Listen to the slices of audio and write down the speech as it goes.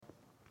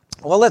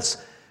Well,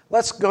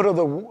 let's go to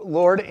the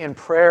Lord in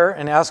prayer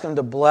and ask Him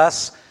to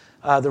bless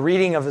the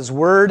reading of His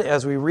Word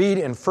as we read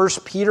in 1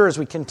 Peter, as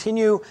we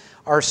continue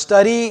our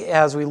study,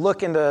 as we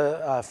look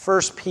into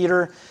 1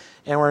 Peter.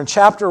 And we're in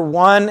chapter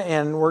 1,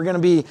 and we're going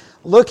to be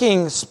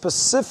looking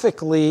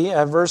specifically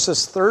at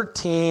verses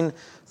 13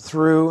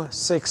 through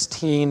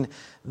 16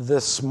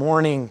 this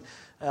morning.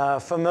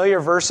 Familiar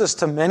verses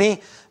to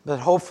many, but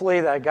hopefully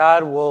that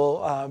God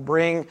will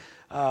bring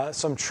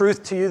some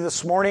truth to you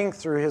this morning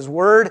through His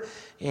Word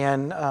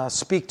and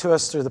speak to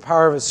us through the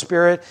power of His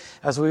Spirit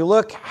as we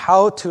look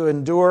how to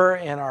endure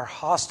in our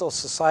hostile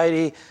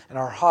society and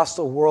our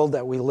hostile world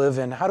that we live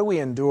in. How do we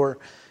endure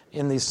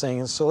in these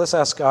things? So let's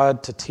ask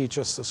God to teach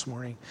us this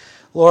morning.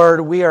 Lord,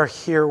 we are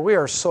here. We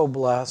are so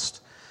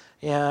blessed.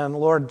 And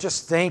Lord,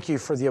 just thank you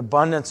for the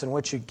abundance in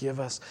which you give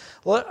us.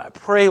 I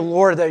pray,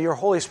 Lord, that your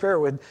Holy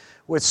Spirit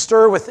would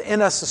stir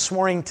within us this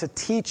morning to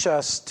teach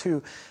us,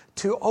 to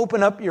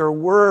open up your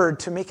word,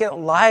 to make it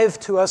live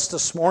to us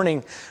this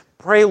morning.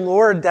 Pray,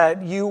 Lord,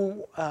 that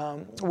you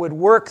would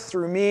work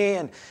through me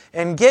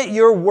and get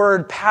your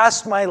word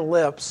past my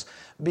lips,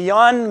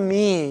 beyond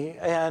me,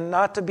 and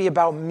not to be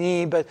about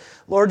me, but,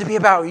 Lord, to be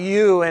about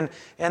you, and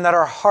that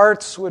our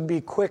hearts would be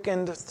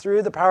quickened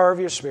through the power of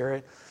your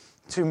Spirit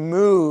to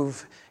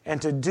move and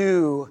to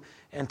do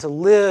and to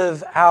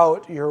live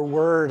out your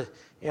word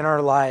in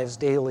our lives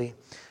daily.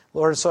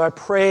 Lord, so I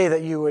pray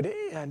that you would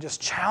just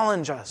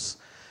challenge us.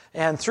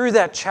 And through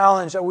that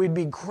challenge, that we'd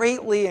be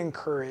greatly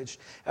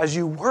encouraged as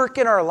you work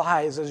in our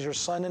lives as your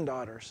son and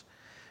daughters.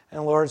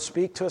 And Lord,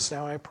 speak to us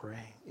now, I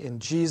pray. In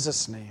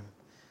Jesus' name,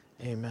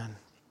 amen.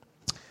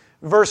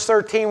 Verse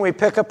 13, we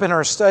pick up in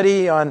our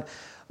study on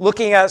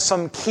looking at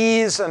some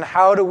keys on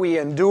how do we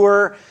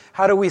endure,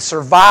 how do we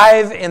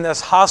survive in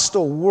this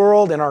hostile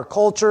world, in our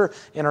culture,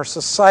 in our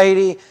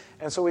society.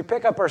 And so we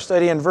pick up our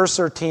study in verse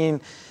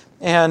 13.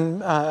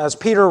 And as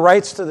Peter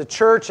writes to the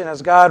church and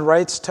as God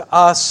writes to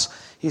us,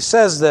 he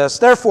says this,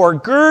 "Therefore,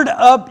 gird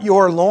up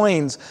your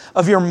loins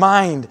of your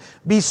mind,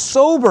 be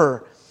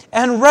sober,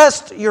 and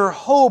rest your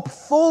hope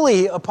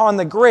fully upon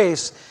the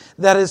grace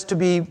that is to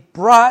be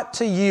brought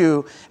to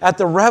you at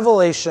the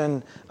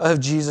revelation of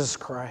Jesus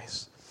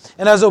Christ.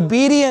 And as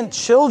obedient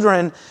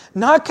children,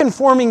 not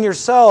conforming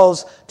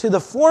yourselves to the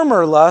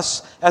former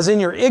lusts, as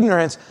in your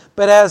ignorance,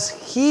 but as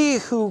He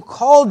who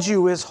called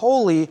you is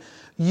holy,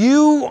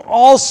 you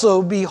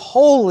also be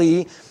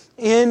holy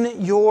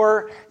in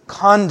your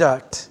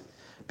conduct.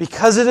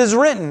 Because it is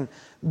written,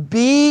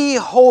 be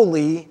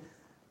holy,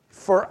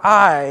 for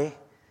I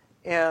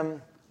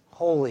am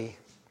holy."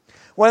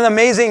 One of the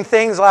amazing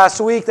things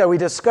last week that we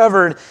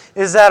discovered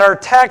is that our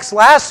text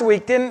last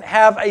week didn't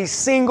have a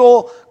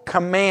single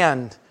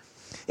command.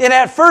 And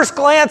at first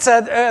glance,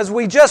 as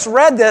we just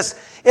read this,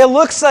 it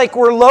looks like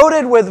we're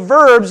loaded with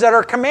verbs that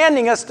are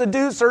commanding us to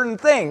do certain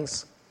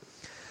things.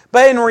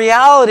 But in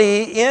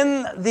reality,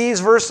 in these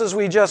verses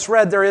we just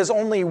read, there is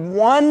only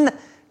one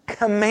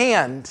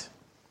command.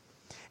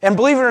 And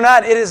believe it or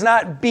not, it is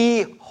not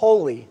be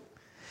holy.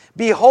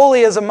 Be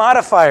holy is a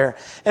modifier.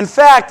 In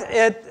fact,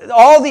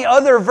 all the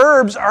other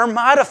verbs are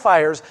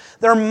modifiers.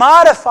 They're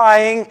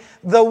modifying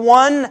the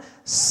one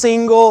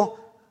single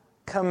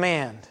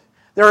command.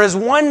 There is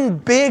one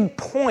big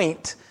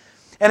point.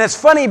 And it's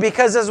funny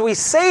because as we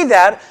say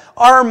that,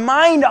 our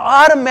mind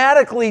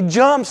automatically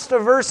jumps to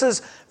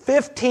verses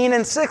 15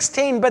 and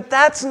 16. But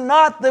that's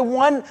not the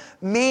one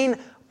main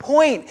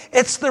point.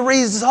 It's the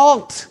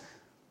result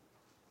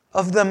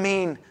of the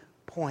main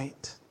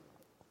point.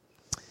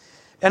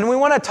 And we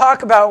want to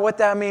talk about what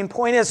that main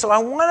point is. So I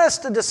want us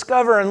to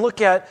discover and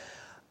look at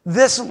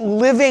this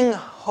living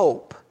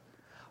hope.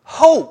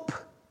 Hope.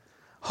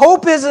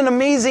 Hope is an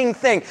amazing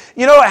thing.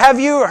 You know, have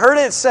you heard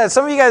it said?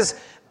 Some of you guys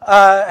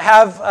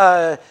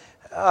have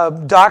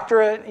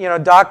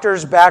doctorate,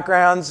 doctor's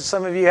backgrounds.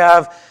 Some of you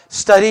have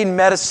studied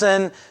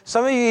medicine.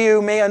 Some of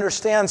you may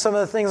understand some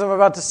of the things I'm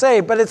about to say,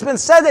 but it's been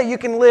said that you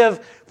can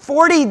live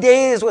 40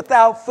 days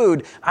without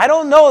food. I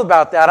don't know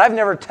about that. I've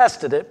never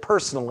tested it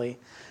personally.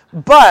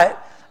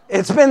 But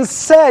it's been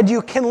said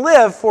you can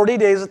live 40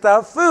 days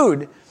without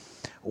food.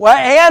 Well,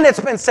 and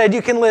it's been said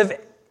you can live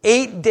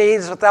 8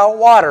 days without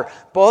water.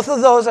 Both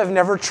of those I've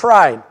never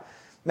tried.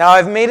 Now,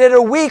 I've made it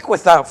a week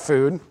without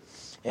food,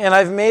 and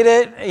I've made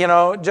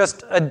it,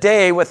 just a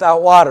day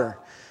without water.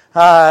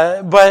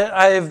 But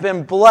I've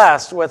been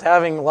blessed with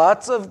having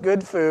lots of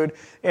good food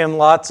and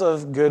lots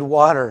of good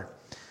water.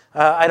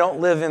 I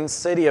don't live in the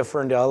city of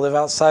Ferndale. I live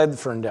outside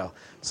Ferndale.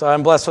 So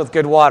I'm blessed with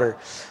good water.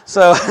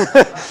 So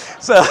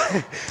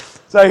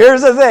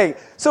here's the thing.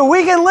 So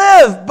we can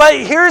live, but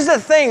here's the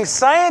thing.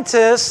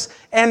 Scientists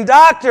and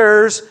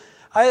doctors,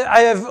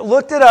 I have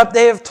looked it up.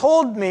 They have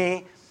told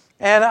me,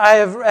 and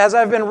as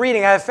I've been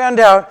reading, I have found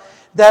out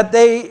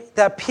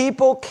that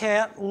people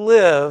can't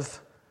live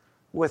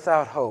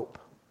without hope.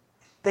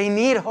 They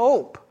need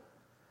hope.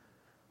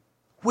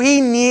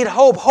 We need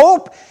hope.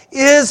 Hope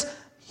is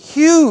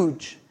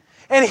huge.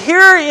 And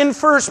here in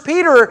 1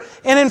 Peter,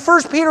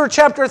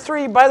 chapter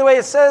 3, by the way,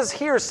 it says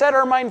here, set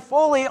our mind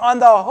fully on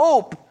the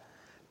hope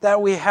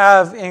that we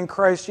have in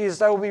Christ Jesus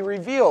that will be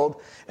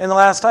revealed in the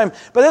last time.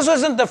 But this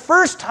wasn't the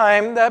first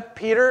time that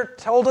Peter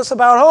told us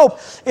about hope.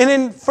 And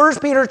in 1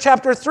 Peter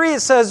chapter 3,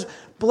 it says,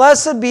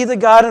 "Blessed be the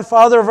God and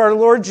Father of our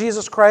Lord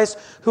Jesus Christ,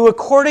 who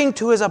according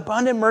to his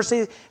abundant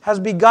mercy has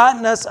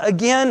begotten us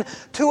again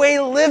to a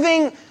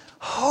living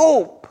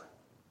hope."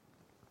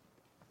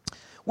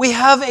 We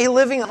have a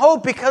living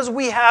hope because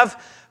we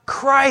have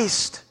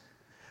Christ.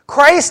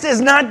 Christ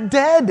is not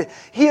dead.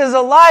 He is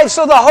alive.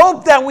 So the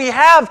hope that we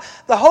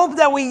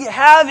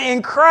have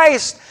in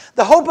Christ,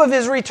 the hope of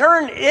his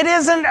return, it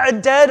isn't a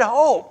dead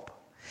hope.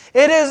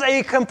 It is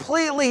a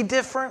completely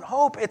different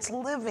hope. It's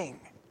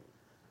living.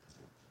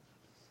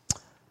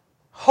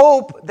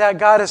 Hope that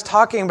God is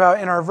talking about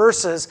in our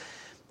verses,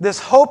 this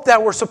hope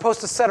that we're supposed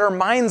to set our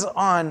minds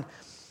on,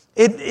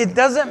 it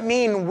doesn't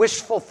mean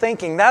wishful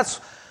thinking. That's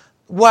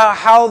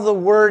how the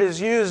word is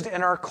used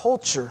in our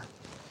culture.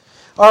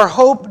 Our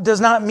hope does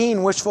not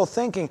mean wishful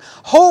thinking.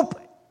 Hope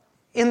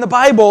in the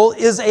Bible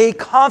is a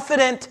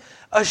confident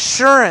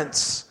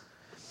assurance.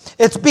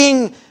 It's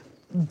being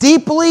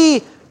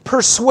deeply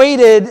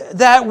persuaded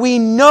that we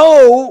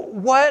know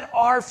what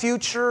our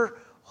future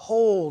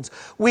holds.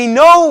 We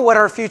know what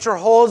our future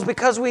holds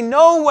because we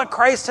know what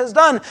Christ has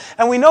done.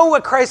 And we know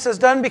what Christ has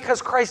done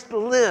because Christ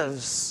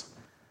lives.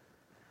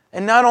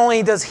 And not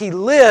only does he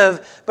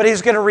live, but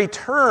he's going to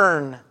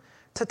return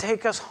to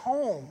take us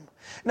home.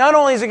 Not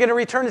only is he going to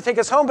return to take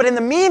us home, but in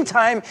the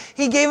meantime,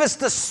 he gave us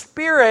the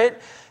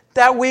Spirit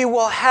that we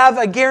will have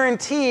a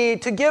guarantee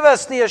to give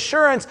us the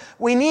assurance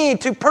we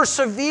need to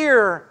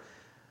persevere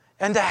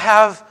and to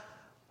have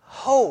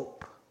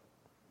hope.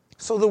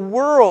 So the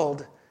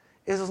world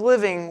is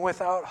living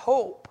without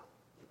hope.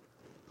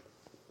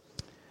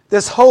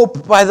 This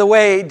hope, by the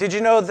way, did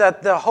you know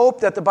that the hope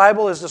that the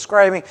Bible is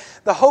describing,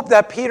 the hope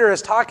that Peter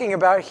is talking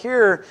about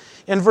here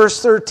in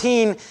verse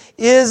 13,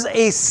 is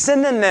a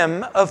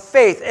synonym of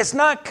faith. It's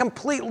not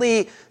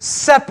completely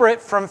separate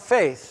from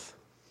faith.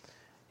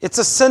 It's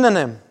a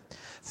synonym.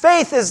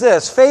 Faith is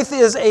this. Faith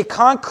is a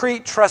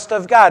concrete trust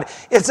of God.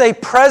 It's a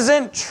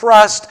present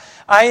trust.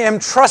 I am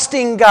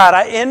trusting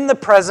God. In the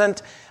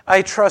present,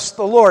 I trust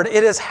the Lord.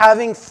 It is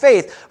having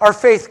faith. Our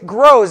faith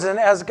grows, and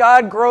as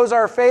God grows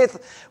our faith,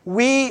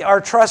 our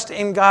trust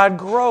in God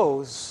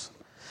grows.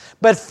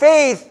 But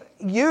faith,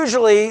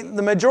 usually,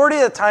 the majority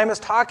of the time, is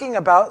talking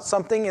about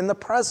something in the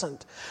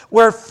present,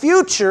 where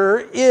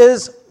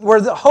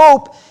the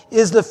hope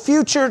is the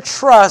future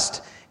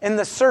trust in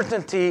the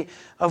certainty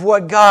of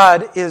what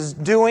God is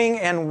doing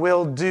and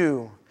will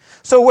do.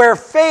 So where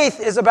faith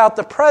is about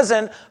the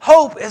present,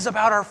 hope is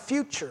about our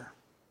future.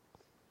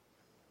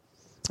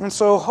 And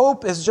so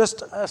hope is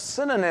just a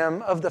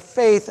synonym of the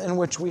faith in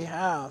which we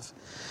have.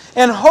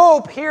 And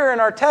hope here in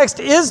our text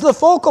is the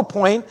focal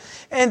point,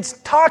 and it's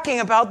talking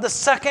about the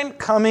second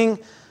coming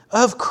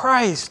of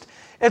Christ.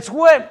 It's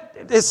what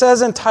it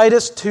says in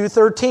Titus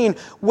 2:13,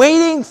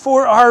 waiting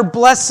for our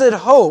blessed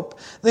hope,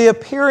 the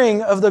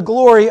appearing of the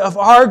glory of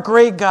our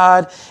great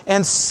God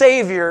and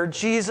Savior,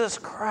 Jesus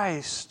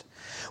Christ.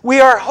 We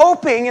are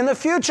hoping in the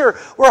future.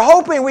 We're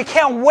hoping. We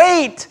can't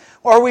wait,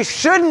 or we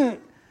shouldn't.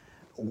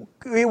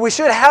 We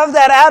should have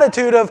that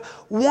attitude of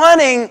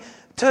wanting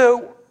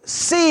to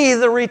see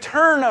the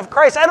return of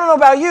Christ. I don't know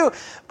about you,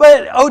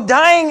 but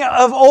dying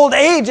of old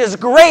age is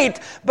great,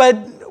 but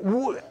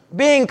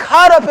being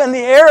caught up in the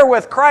air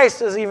with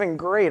Christ is even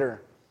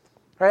greater.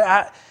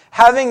 Right?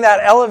 Having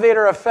that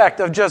elevator effect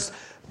of just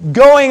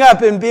going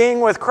up and being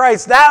with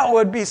Christ, that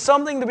would be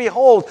something to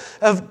behold,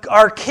 of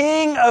our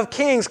King of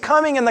Kings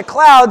coming in the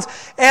clouds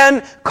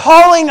and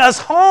calling us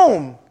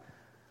home.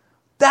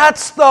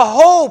 That's the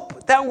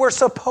hope that we're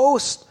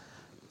supposed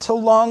to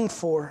long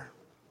for.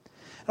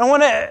 And I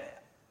want to,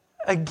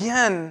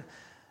 again,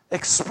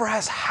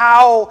 express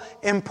how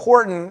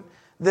important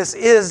this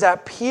is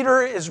that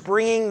Peter is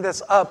bringing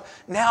this up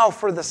now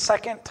for the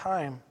second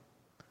time.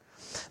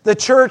 The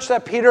church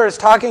that Peter is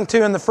talking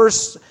to in the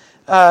first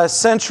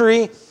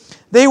century,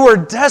 they were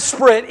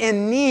desperate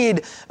in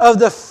need of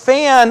the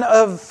fan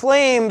of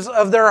flames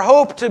of their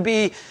hope to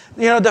be,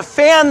 to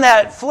fan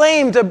that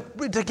flame,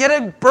 to get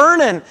it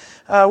burning.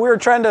 We were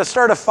trying to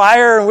start a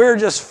fire, and we were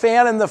just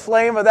fanning the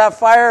flame of that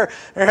fire,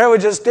 and we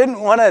just didn't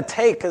want to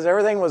take because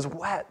everything was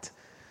wet.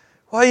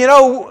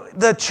 Well,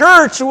 the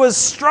church was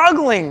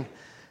struggling.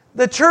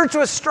 The church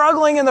was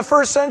struggling in the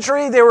first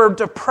century. They were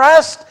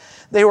depressed,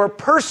 they were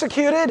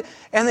persecuted,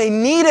 and they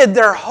needed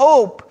their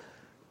hope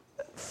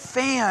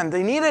fanned.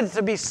 They needed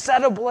to be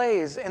set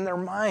ablaze in their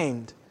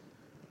mind.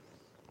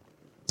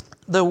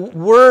 The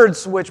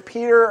words which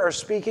Peter are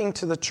speaking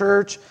to the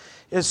church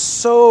is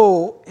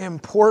so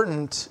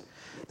important.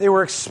 They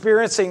were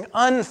experiencing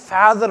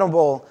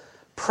unfathomable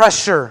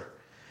pressure,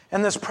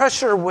 and this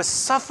pressure was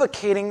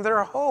suffocating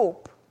their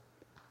hope.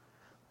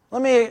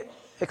 Let me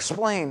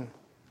explain.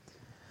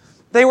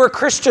 They were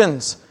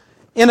Christians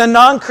in a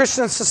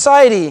non-Christian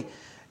society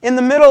in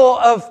the middle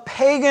of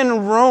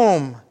pagan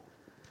Rome.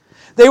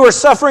 They were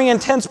suffering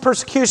intense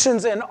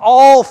persecutions in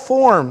all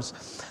forms.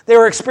 They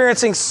were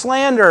experiencing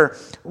slander,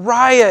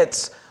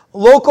 riots,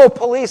 local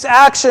police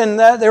action,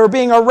 that they were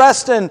being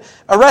arrested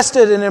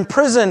and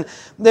imprisoned.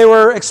 They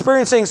were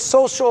experiencing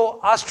social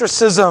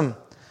ostracism.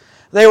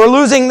 They were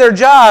losing their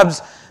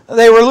jobs.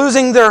 They were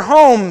losing their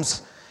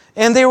homes.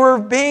 And they were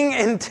being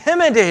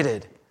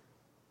intimidated.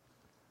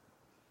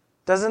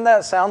 Doesn't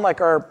that sound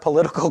like our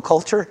political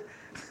culture?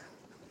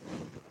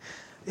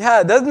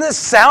 Yeah, doesn't this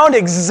sound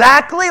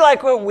exactly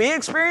like what we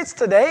experience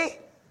today?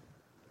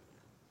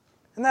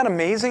 Isn't that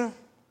amazing?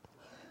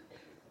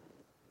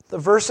 The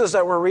verses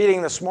that we're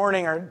reading this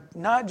morning are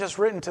not just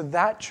written to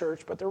that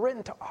church, but they're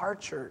written to our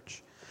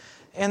church.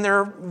 And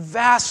they're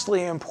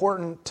vastly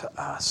important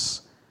to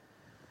us.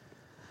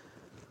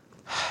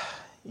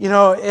 You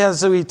know,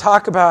 as we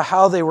talk about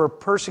how they were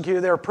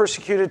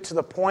persecuted to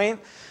the point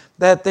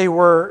that they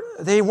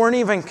weren't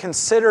even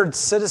considered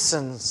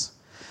citizens.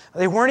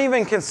 They weren't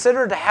even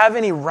considered to have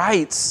any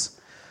rights.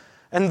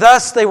 And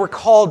thus they were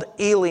called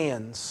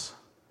aliens.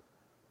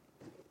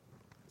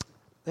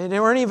 They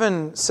weren't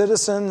even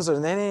citizens,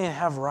 and they didn't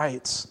have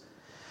rights.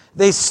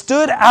 They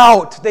stood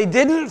out. They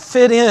didn't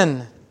fit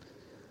in.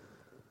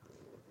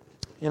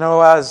 You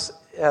know, as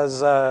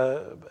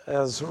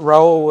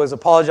Raul was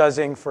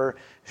apologizing for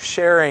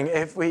sharing,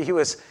 he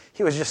was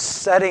just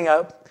setting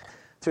up,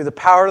 through the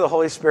power of the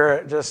Holy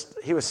Spirit,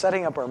 he was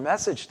setting up our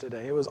message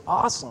today. It was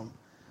awesome.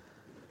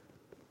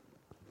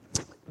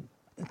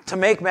 To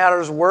make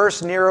matters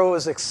worse, Nero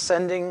was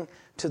ascending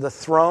to the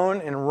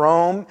throne in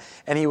Rome,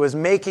 and he was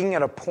making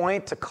it a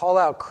point to call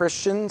out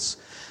Christians,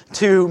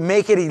 to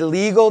make it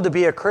illegal to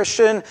be a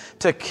Christian,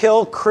 to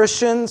kill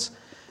Christians.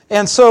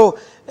 And so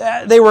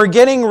they were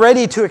getting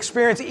ready to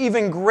experience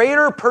even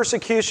greater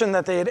persecution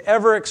that they had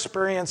ever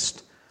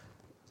experienced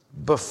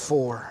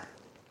before.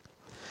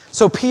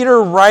 So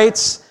Peter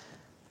writes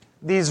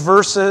these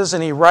verses,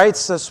 and he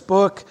writes this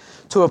book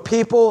to a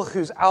people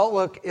whose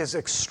outlook is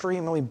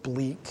extremely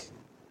bleak.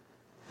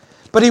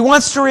 But he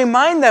wants to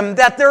remind them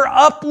that their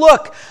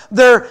outlook,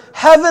 their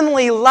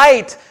heavenly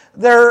light,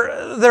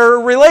 their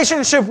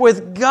relationship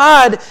with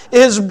God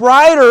is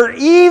brighter,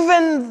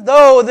 even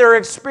though they're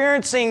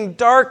experiencing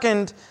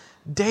darkened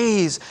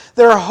days.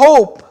 Their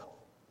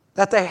hope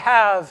that they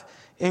have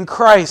in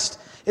Christ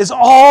is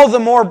all the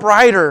more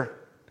brighter,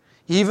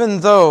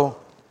 even though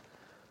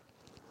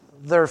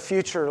their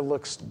future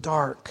looks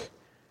dark.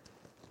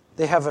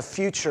 They have a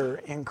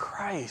future in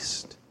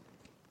Christ.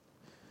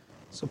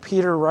 So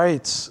Peter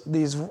writes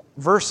these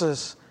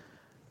verses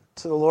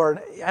to the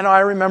Lord. I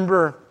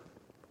remember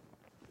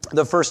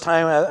the first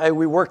time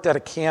we worked at a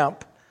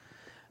camp.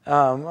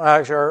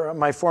 Actually,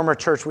 my former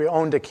church, we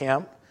owned a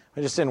camp.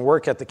 We just didn't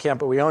work at the camp,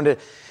 but we owned it.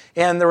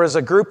 And there was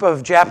a group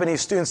of Japanese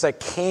students that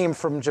came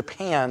from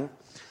Japan.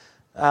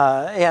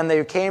 And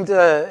they came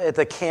at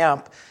the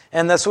camp.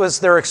 And this was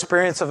their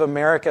experience of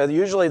America.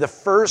 Usually the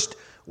first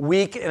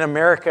week in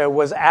America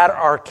was at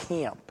our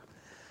camp.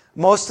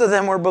 Most of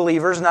them were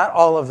believers, not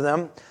all of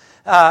them.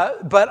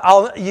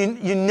 But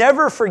you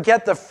never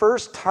forget the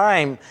first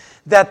time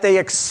that they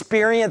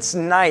experienced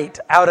night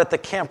out at the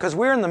camp, because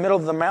we were in the middle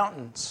of the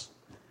mountains.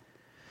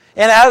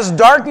 And as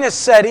darkness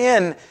set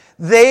in,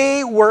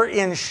 they were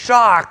in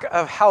shock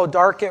of how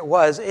dark it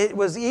was. It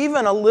was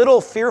even a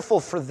little fearful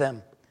for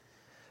them.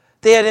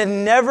 They had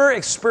never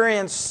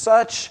experienced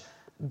such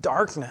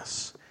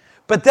darkness.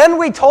 But then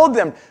we told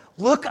them,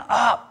 look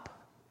up.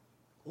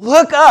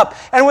 Look up.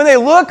 And when they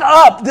look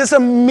up, this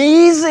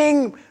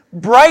amazing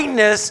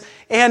brightness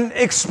and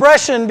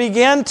expression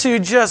began to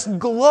just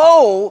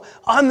glow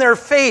on their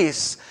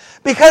face,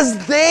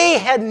 because they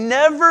had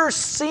never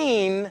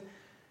seen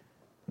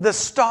the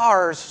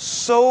stars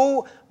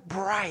so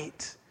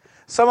bright.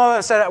 Some of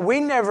them said,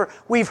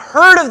 we've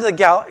heard of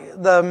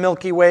the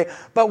Milky Way,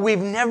 but we've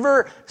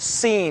never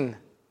seen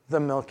the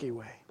Milky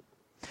Way.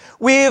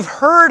 We've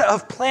heard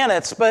of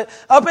planets, but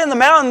up in the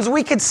mountains,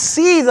 we could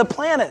see the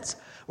planets.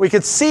 We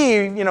could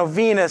see,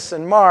 Venus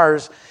and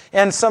Mars,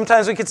 and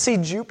sometimes we could see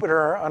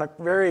Jupiter on a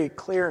very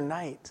clear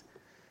night.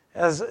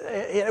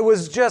 It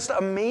was just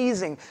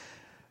amazing.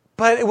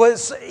 But it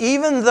was,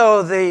 even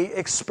though they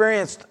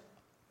experienced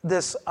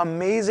this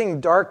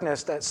amazing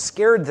darkness that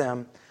scared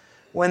them,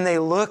 when they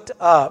looked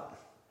up,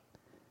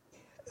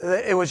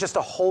 it was just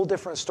a whole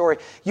different story.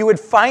 You would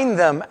find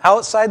them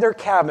outside their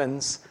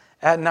cabins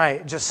at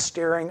night, just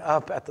staring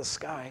up at the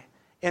sky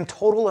in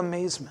total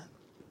amazement.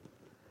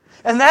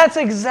 And that's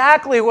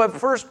exactly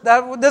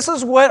this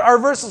is what our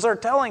verses are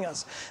telling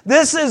us.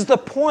 This is the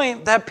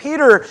point that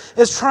Peter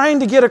is trying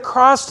to get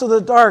across to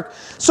the dark.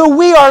 So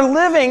we are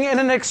living in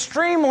an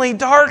extremely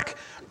dark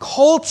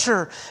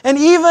culture. And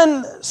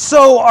even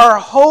so, our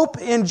hope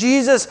in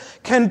Jesus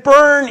can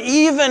burn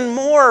even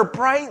more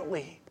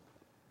brightly.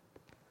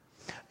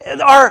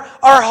 Our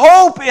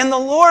hope in the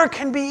Lord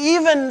can be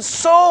even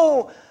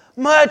so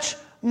much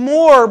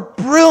more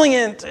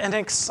brilliant and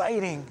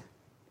exciting.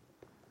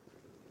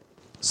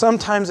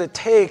 Sometimes it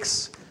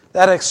takes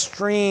that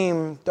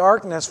extreme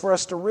darkness for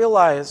us to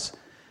realize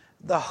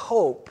the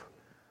hope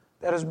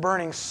that is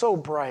burning so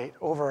bright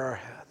over our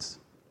heads.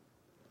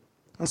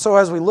 And so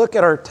as we look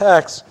at our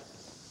text,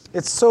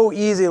 it's so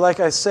easy, like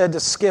I said, to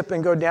skip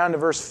and go down to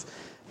verse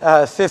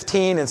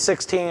 15 and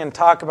 16 and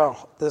talk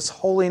about this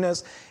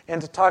holiness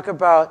and to talk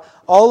about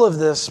all of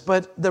this.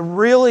 But the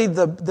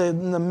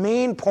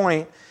main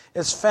point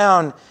is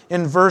found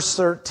in verse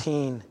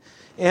 13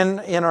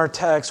 in our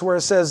text, where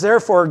it says,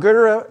 "Therefore,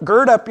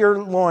 gird up your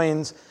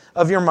loins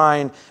of your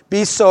mind,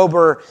 be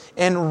sober,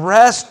 and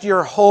rest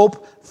your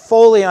hope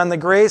fully on the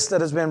grace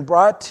that has been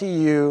brought to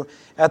you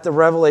at the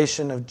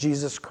revelation of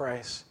Jesus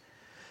Christ."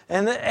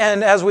 And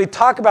as we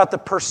talk about the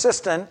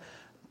persistent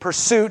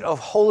pursuit of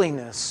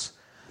holiness,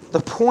 the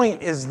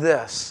point is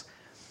this.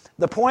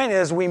 The point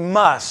is we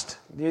must.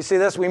 Do you see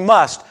this? We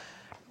must.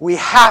 We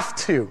have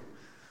to.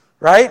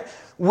 Right?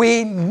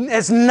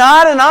 It's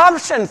not an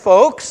option,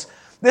 folks.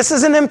 This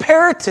is an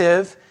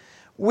imperative.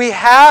 We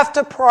have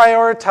to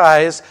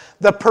prioritize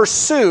the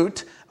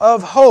pursuit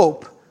of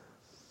hope.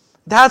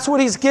 That's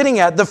what he's getting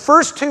at. The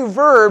first two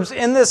verbs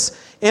in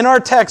our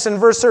text in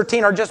verse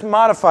 13 are just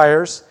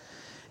modifiers.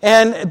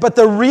 But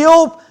the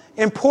real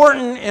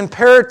important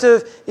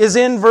imperative is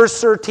in verse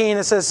 13.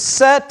 It says,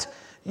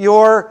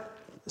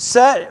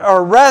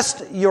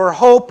 rest your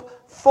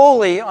hope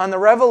fully on the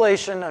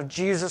revelation of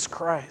Jesus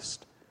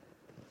Christ.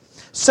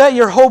 Set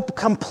your hope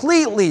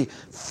completely,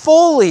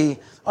 fully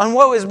on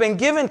what has been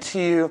given to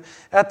you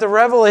at the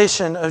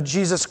revelation of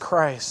Jesus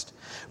Christ.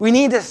 We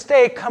need to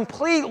stay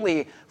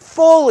completely,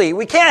 fully.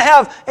 We can't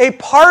have a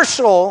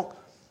partial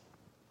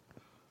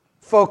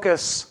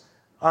focus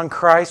on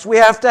Christ. We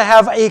have to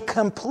have a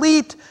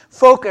complete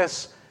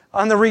focus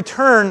on the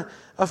return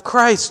of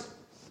Christ.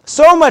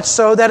 So much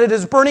so that it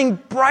is burning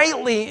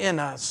brightly in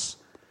us.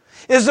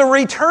 Is the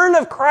return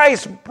of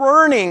Christ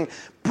burning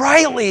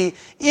brightly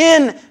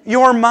in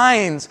your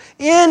minds,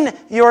 in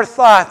your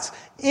thoughts,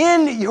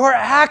 in your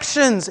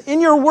actions,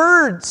 in your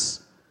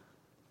words?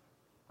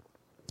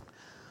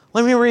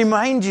 Let me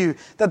remind you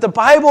that the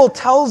Bible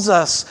tells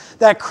us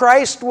that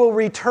Christ will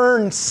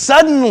return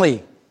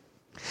suddenly.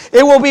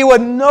 It will be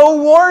with no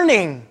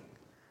warning.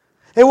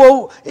 He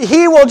will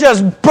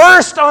just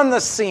burst on the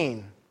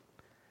scene.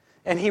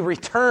 And he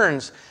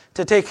returns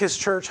to take his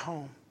church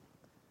home.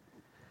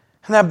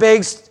 And that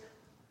begs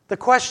the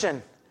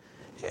question.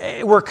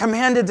 We're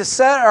commanded to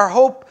set our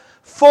hope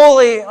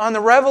fully on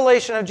the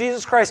revelation of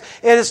Jesus Christ.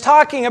 It is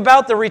talking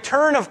about the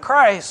return of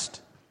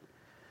Christ.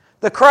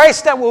 The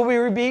Christ that will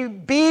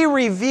be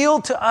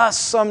revealed to us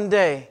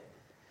someday.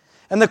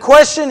 And the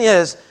question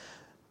is,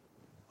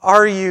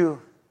 are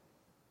you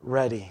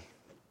ready?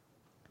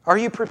 Are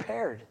you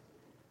prepared?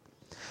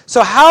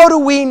 So how do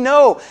we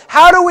know?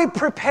 How do we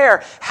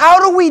prepare? How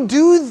do we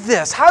do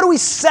this? How do we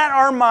set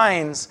our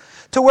minds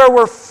to where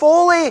we're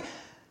fully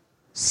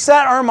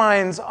set our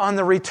minds on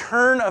the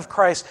return of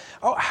Christ?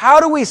 How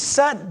do we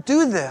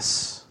do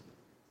this?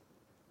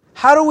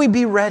 How do we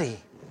be ready?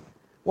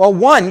 Well,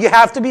 one, you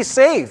have to be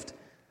saved.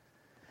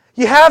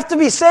 You have to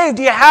be saved.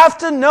 You have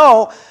to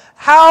know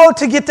how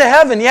to get to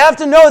heaven. You have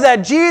to know that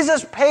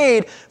Jesus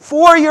paid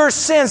for your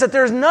sins, that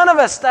there's none of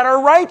us that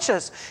are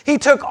righteous. He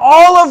took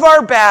all of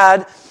our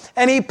bad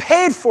and He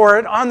paid for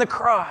it on the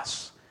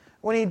cross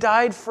when He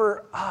died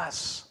for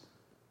us.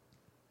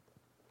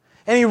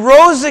 And He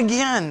rose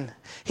again.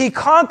 He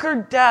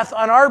conquered death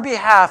on our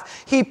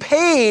behalf. He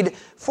paid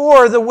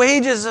for the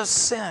wages of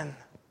sin.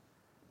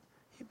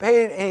 He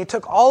paid and He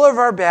took all of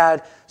our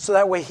bad so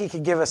that way He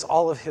could give us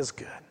all of His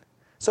good.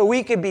 So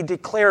we could be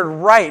declared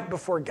right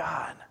before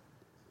God.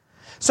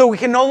 So we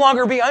can no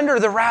longer be under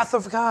the wrath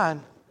of God.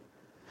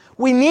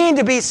 We need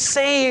to be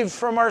saved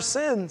from our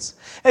sins.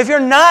 If you're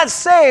not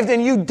saved,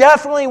 then you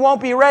definitely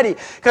won't be ready.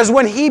 Because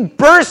when He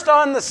burst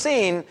on the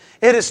scene,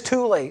 it is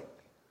too late.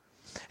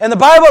 And the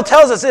Bible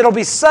tells us it'll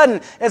be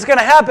sudden. It's going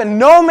to happen.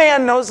 No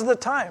man knows the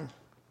time.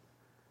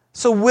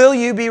 So will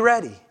you be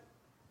ready?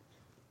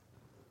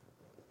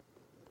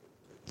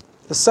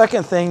 The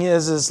second thing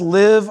is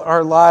live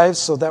our lives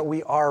so that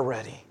we are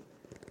ready.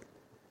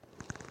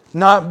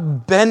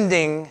 Not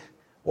bending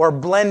or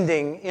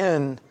blending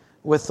in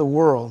with the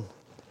world.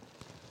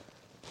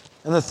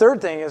 And the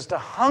third thing is to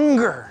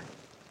hunger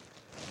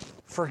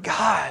for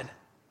God.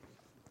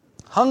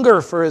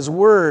 Hunger for His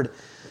Word.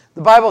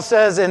 The Bible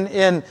says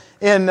to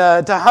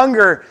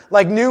hunger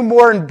like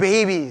newborn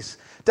babies.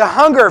 To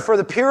hunger for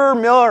the pure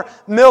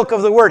milk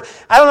of the Word.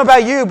 I don't know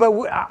about you,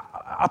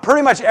 but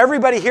pretty much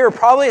everybody here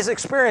probably has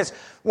experienced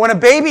when a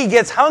baby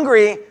gets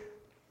hungry,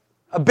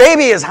 a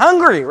baby is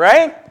hungry,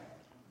 right?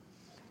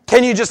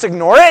 Can you just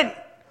ignore it?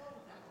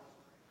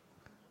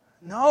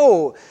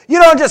 No. You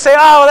don't just say,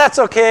 oh, that's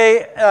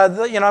okay. I'm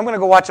going to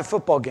go watch a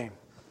football game.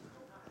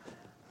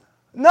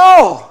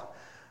 No.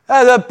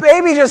 The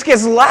baby just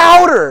gets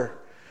louder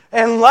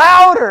and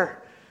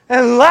louder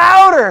and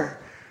louder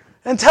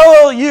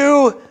until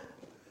you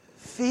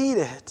feed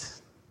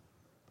it.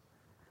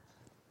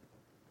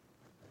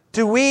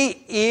 Do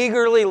we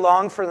eagerly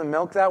long for the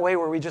milk that way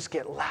where we just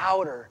get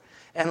louder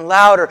and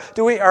louder?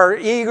 Do we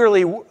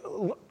eagerly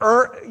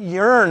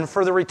yearn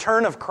for the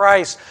return of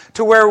Christ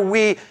to where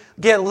we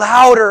get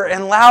louder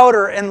and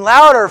louder and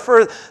louder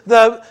for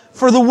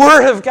the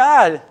Word of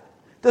God?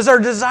 Does our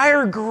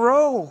desire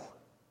grow?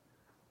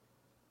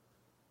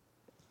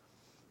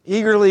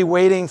 eagerly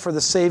waiting for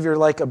the Savior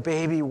like a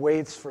baby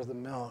waits for the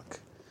milk.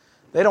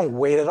 They don't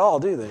wait at all,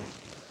 do they?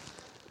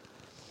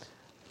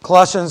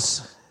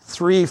 Colossians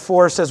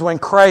 3:4 says, when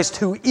Christ,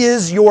 who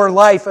is your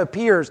life,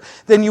 appears,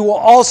 then you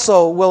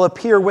will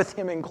appear with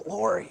him in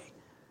glory.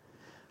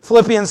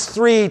 Philippians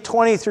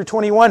 3:20 through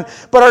 21,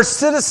 but our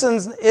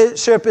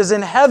citizenship is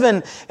in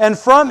heaven, and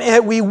from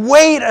it we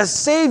wait a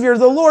Savior,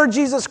 the Lord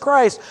Jesus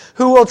Christ,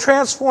 who will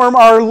transform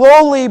our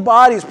lowly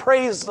bodies.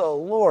 Praise the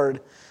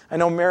Lord. I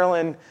know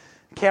Marilyn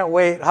can't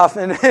wait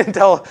often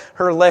until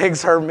her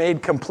legs are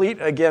made complete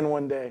again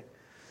one day.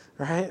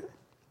 Right?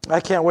 I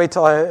can't wait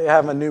till I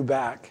have a new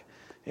back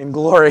in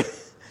glory.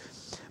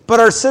 But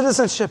our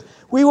citizenship,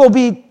 we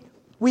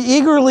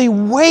eagerly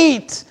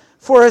wait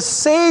for a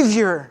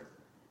Savior,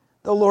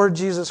 the Lord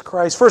Jesus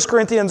Christ. 1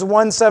 Corinthians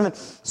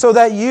 1:7, so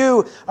that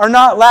you are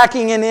not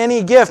lacking in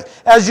any gift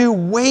as you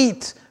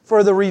wait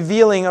for the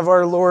revealing of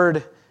our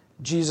Lord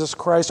Jesus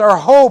Christ. Our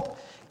hope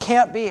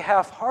can't be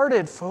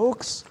half-hearted,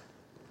 folks.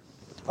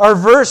 Our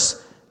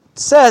verse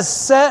says,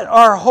 set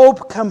our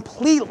hope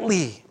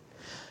completely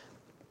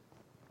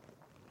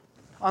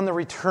on the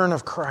return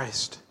of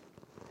Christ.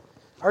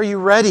 Are you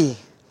ready?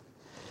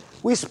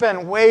 We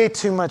spend way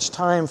too much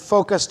time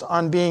focused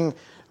on being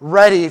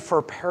ready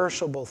for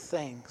perishable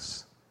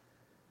things.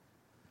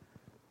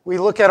 We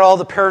look at all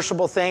the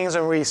perishable things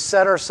and we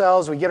get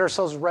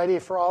ourselves ready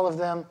for all of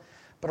them,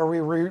 but are we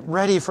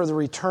ready for the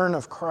return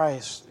of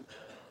Christ?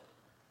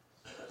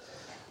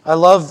 I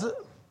love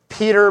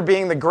Peter,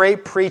 being the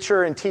great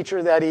preacher and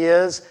teacher that he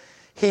is.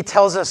 He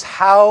tells us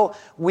how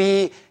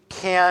we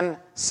can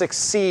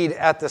succeed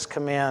at this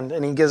command,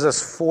 and he gives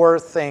us 4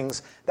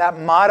 things that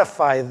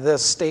modify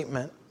this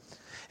statement.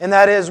 And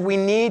that is, we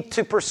need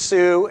to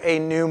pursue a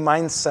new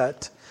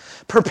mindset.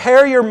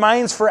 Prepare your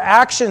minds for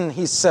action,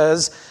 he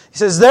says. He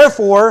says,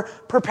 therefore,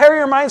 prepare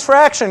your minds for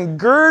action.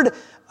 Gird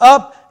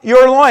up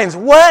your loins.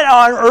 What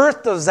on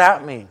earth does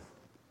that mean?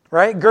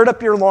 Right? Gird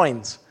up your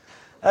loins.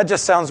 That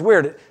just sounds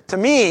weird. To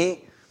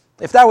me,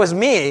 if that was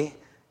me,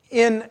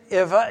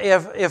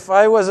 if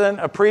I wasn't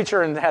a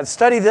preacher and had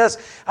studied this,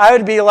 I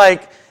would be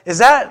like, is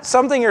that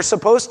something you're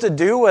supposed to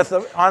do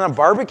on a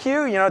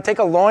barbecue? You know, take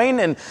a loin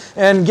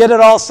and get it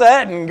all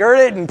set and gird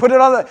it and put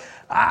it on the...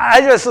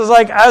 I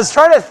was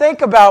trying to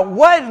think about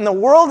what in the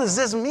world does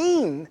this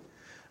mean?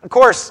 Of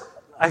course,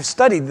 I've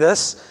studied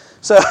this,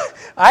 so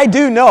I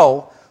do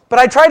know, but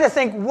I tried to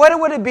think, what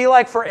would it be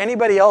like for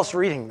anybody else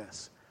reading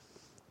this?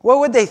 What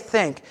would they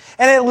think?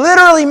 And it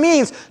literally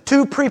means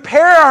to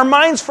prepare our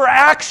minds for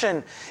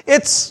action.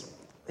 It's,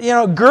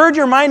 gird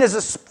your mind as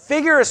a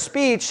figure of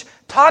speech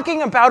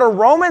talking about a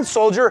Roman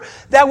soldier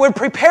that would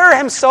prepare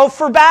himself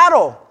for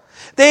battle.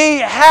 They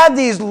had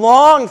these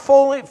long,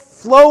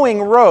 flowing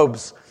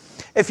robes.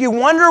 If you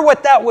wonder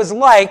what that was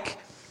like,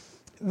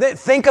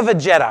 think of a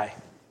Jedi.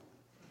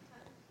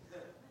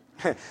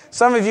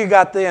 Some of you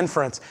got the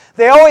inference.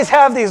 They always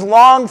have these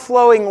long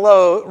flowing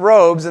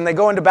robes and they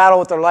go into battle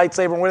with their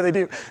lightsaber, and what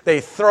do? They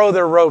throw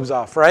their robes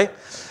off, right?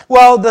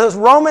 Well, the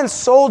Roman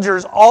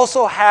soldiers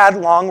also had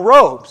long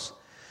robes.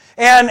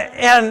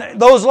 And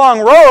those long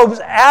robes,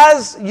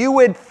 as you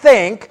would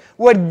think,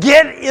 would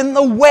get in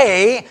the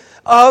way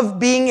of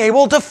being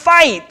able to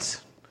fight.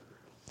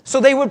 So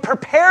they would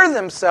prepare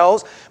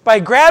themselves by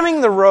grabbing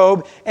the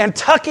robe and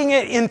tucking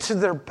it into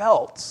their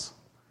belts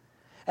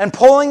and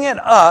pulling it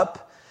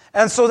up,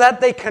 and so that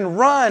they can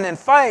run and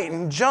fight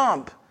and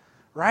jump,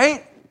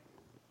 right?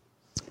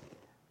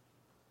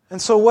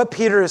 And so what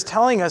Peter is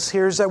telling us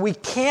here is that we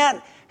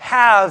can't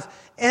have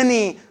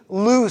any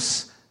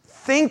loose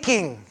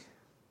thinking.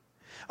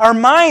 Our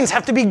minds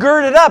have to be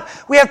girded up.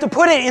 We have to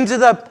put it into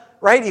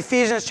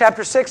Ephesians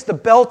chapter 6, the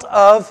belt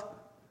of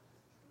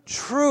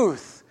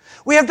truth.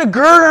 We have to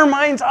gird our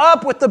minds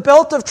up with the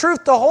belt of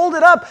truth to hold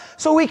it up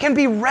so we can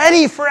be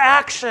ready for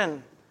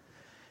action.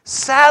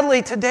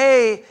 Sadly,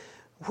 today,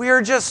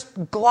 we're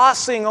just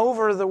glossing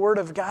over the Word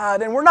of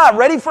God, and we're not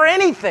ready for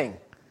anything.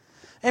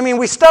 I mean,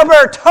 we stub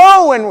our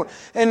toe,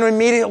 and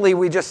immediately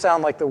we just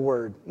sound like the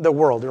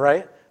world,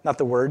 right? Not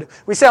the Word.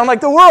 We sound like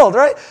the world,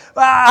 right?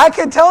 I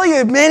can tell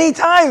you many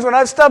times when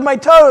I've stubbed my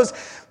toes,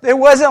 it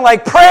wasn't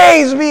like,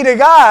 praise be to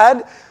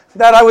God,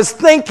 that I was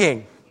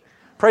thinking.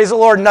 Praise the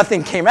Lord,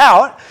 nothing came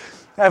out.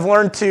 I've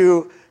learned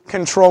to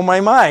control my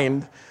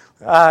mind.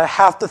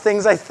 Half the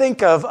things I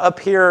think of up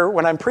here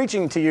when I'm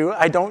preaching to you,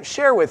 I don't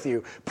share with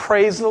you.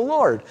 Praise the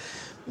Lord.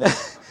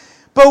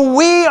 But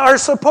we are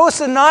supposed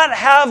to not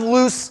have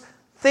loose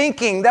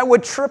thinking that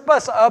would trip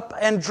us up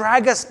and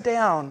drag us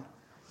down.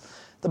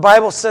 The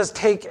Bible says,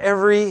 take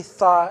every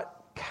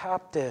thought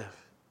captive.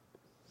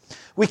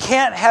 We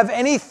can't have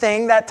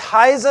anything that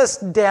ties us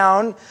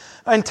down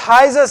and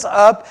ties us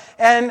up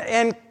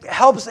and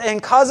helps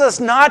and causes us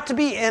not to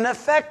be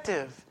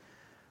ineffective.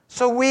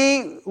 So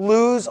we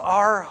lose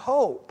our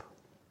hope.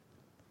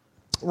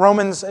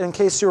 Romans, in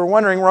case you were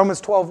wondering,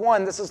 Romans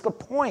 12:1, this is the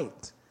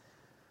point.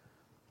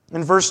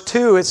 In verse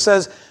 2, it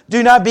says,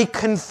 do not be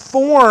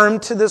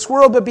conformed to this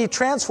world, but be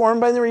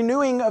transformed by the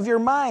renewing of your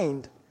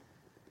mind.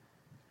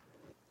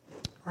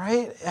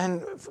 right?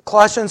 And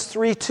Colossians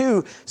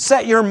 3:2,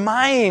 set your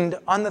mind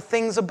on the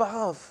things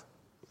above.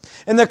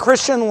 In the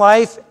Christian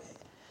life,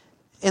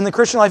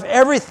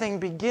 everything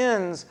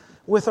begins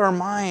with our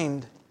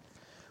mind.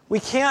 We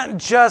can't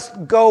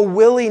just go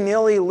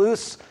willy-nilly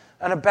loose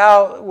and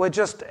about with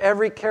just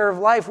every care of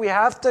life. We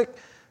have to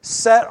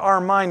set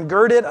our mind,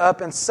 gird it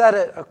up, and set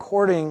it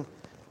according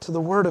to the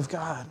Word of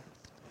God.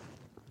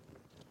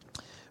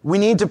 We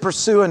need to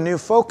pursue a new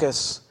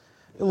focus.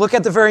 Look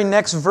at the very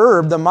next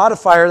verb, the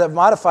modifier that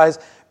modifies,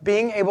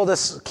 being able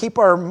to keep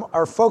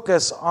our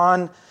focus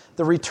on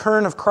the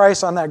return of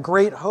Christ, on that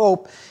great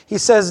hope. He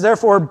says,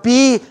 therefore,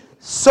 be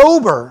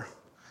sober.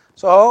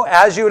 So,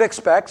 as you would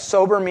expect,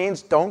 sober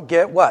means don't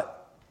get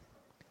what?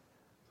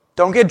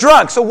 Don't get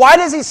drunk. So why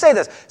does he say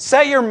this?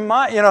 Set your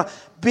mind,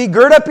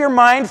 gird up your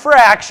mind for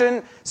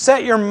action.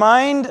 Set your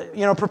mind,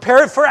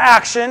 prepare it for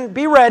action.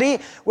 Be ready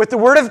with the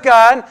Word of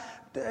God.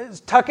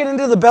 Tuck it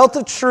into the belt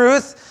of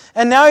truth.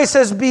 And now he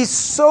says, be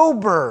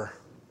sober.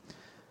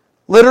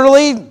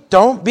 Literally,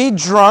 don't be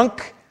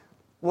drunk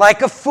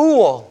like a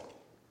fool.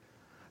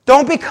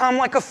 Don't become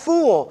like a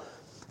fool.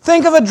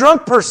 Think of a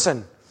drunk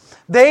person.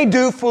 They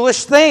do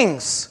foolish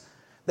things.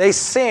 They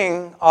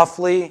sing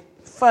awfully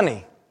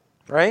funny,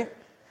 right?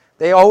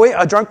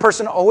 A drunk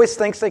person always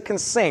thinks they can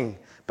sing,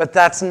 but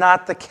that's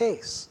not the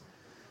case,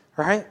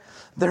 right?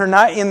 They're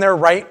not in their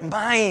right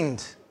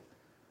mind.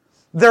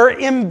 They're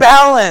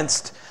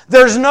imbalanced.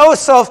 There's no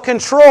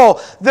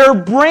self-control. Their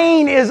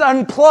brain is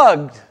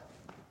unplugged.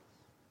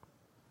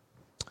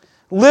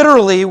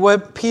 Literally,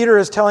 what Peter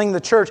is telling the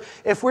church,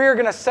 if we are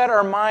going to set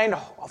our mind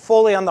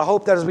fully on the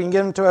hope that has been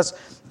given to us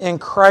in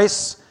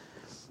Christ,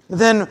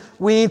 then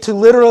we need to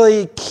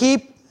literally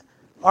keep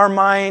our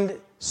mind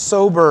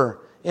sober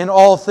in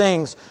all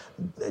things.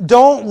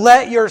 Don't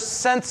let your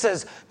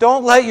senses,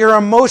 don't let your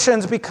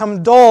emotions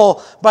become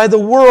dull by the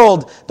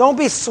world. Don't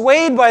be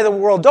swayed by the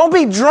world. Don't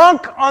be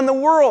drunk on the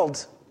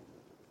world.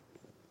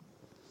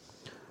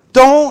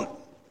 Don't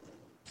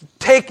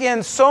take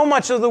in so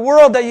much of the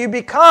world that you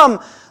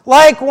become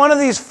like one of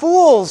these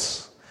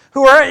fools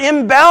who are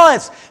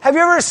imbalanced. Have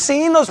you ever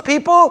seen those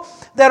people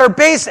that are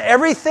based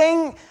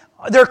everything,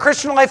 their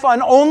Christian life,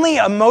 on only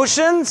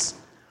emotions?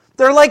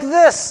 They're like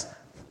this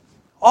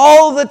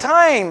all the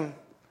time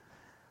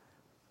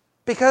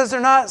because they're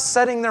not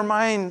setting their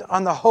mind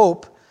on the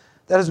hope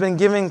that has been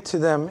given to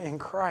them in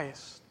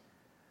Christ.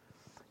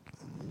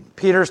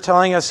 Peter's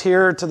telling us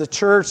here to the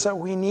church that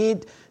we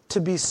need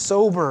to be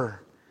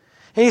sober.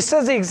 And he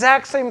says the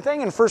exact same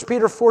thing in 1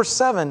 Peter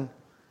 4:7.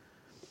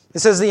 It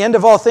says the end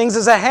of all things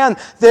is at hand.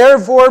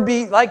 Therefore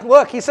be like,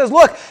 look, he says,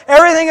 look,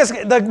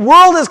 the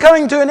world is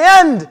coming to an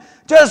end.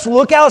 Just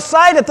look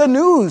outside at the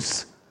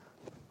news,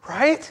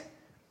 right?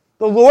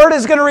 The Lord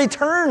is going to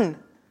return.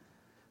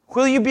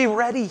 Will you be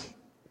ready?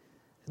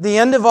 The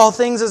end of all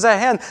things is at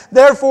hand.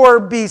 Therefore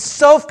be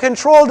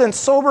self-controlled and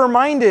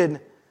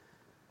sober-minded.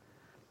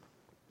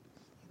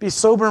 Be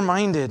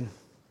sober-minded,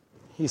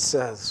 he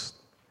says.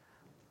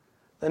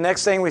 The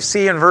next thing we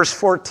see in verse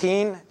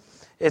 14,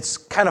 it's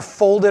kind of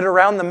folded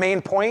around the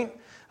main point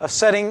of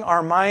setting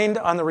our mind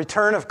on the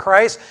return of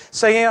Christ,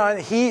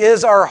 saying He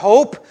is our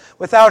hope.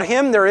 Without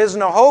Him, there is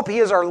no hope. He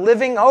is our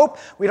living hope.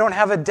 We don't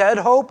have a dead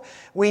hope.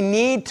 We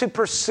need to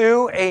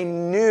pursue a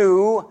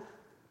new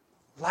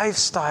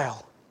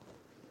lifestyle.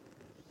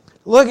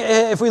 Look,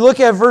 if we look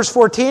at verse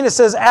 14, it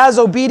says, as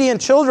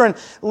obedient children.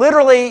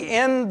 Literally,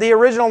 in the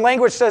original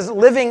language, it says,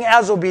 living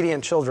as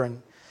obedient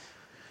children.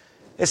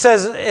 It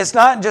says it's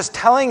not just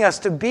telling us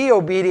to be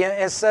obedient.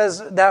 It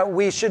says that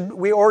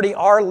we already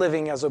are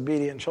living as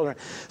obedient children.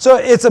 So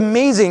it's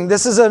amazing.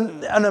 This is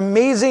an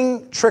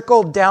amazing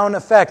trickle-down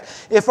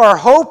effect. If our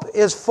hope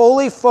is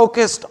fully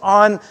focused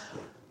on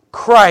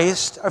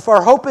Christ, if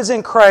our hope is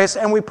in Christ,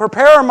 and we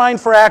prepare our mind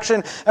for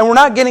action, and we're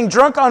not getting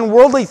drunk on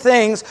worldly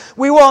things,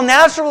 we will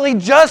naturally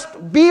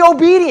just be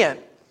obedient.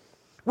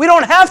 We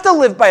don't have to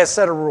live by a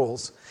set of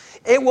rules.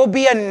 It will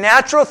be a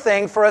natural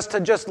thing for us to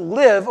just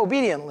live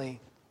obediently.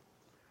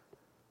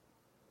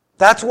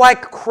 That's why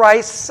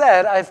Christ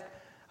said,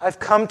 I've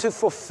come to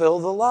fulfill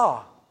the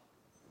law.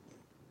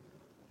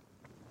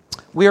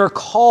 We are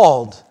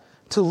called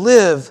to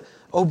live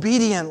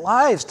obedient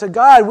lives to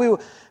God.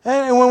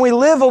 And when we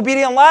live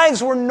obedient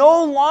lives, we're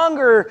no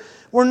longer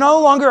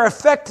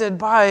affected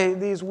by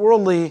these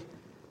worldly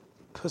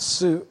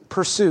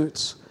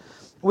pursuits.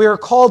 We are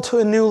called to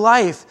a new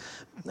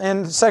life.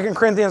 In 2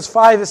 Corinthians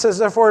 5, it says,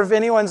 therefore, if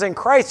anyone's in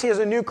Christ, he is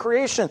a new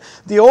creation.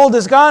 The old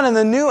is gone and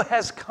the new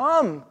has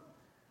come.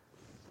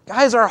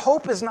 Guys, our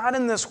hope is not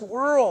in this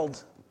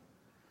world.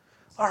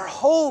 Our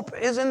hope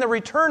is in the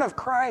return of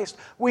Christ.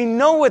 We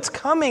know what's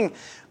coming.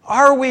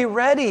 Are we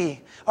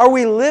ready? Are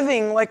we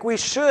living like we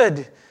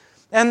should?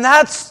 And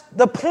that's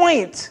the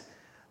point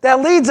that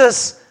leads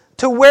us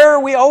to where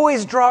we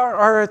always draw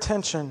our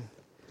attention.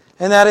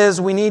 And that is,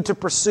 we need to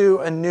pursue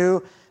a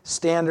new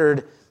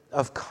standard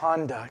of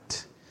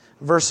conduct.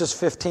 Verses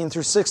 15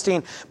 through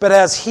 16. But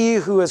as He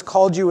who has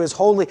called you is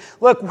holy.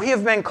 Look, we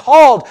have been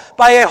called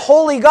by a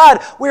holy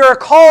God. We are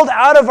called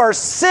out of our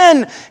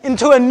sin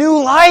into a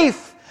new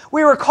life.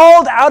 We were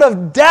called out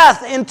of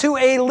death into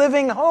a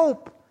living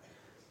hope,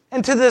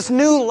 into this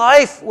new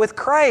life with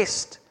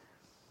Christ.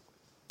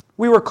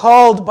 We were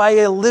called by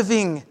a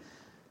living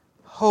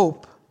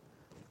hope,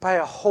 by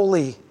a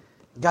holy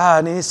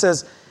God. And he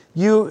says,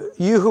 you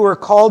who are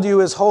called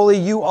you as holy,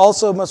 you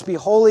also must be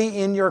holy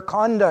in your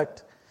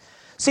conduct.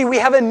 See, we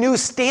have a new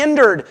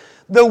standard.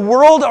 The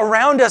world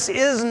around us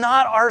is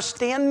not our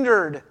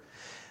standard.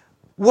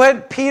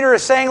 What Peter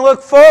is saying,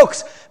 look,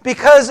 folks,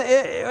 because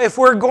if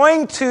we're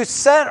going to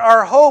set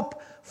our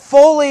hope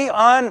fully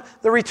on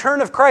the return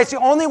of Christ, the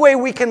only way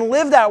we can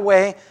live that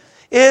way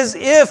is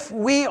if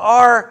we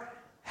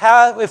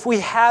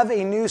have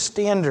a new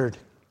standard,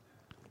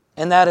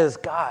 and that is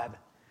God.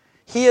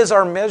 He is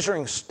our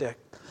measuring stick.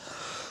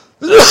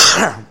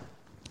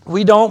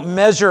 We don't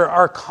measure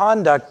our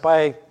conduct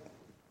by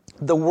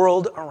the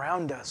world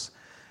around us.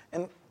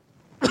 And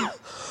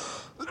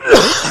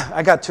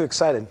I got too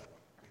excited.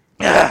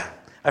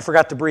 I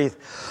forgot to breathe.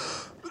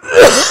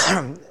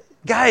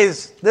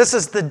 Guys, this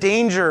is the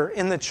danger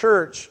in the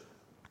church.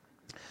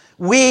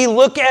 We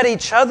look at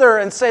each other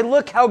and say,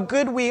 look how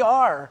good we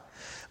are.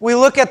 We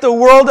look at the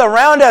world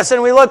around us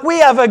and we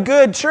have a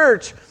good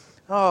church.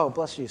 Oh,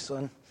 bless you,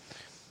 son.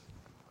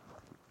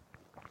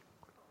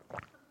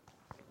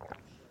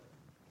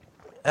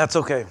 That's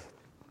okay.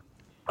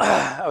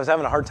 I was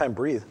having a hard time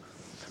breathing.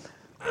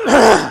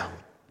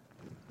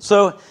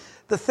 So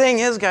the thing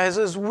is, guys,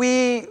 is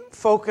we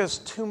focus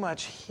too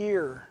much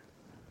here.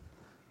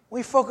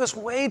 We focus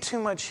way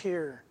too much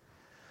here.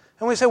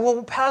 And we say,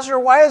 well, Pastor,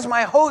 why is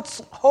my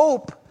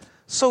hope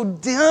so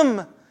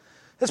dim?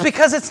 It's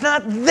because it's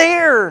not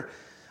there.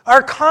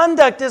 Our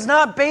conduct is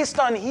not based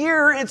on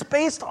here. It's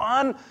based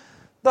on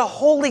the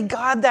holy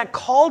God that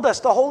called us,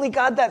 the holy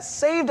God that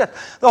saved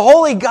us, the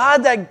holy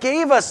God that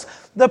gave us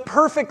the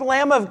perfect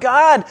Lamb of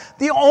God,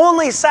 the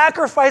only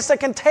sacrifice that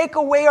can take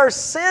away our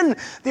sin,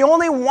 the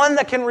only one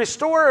that can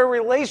restore a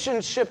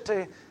relationship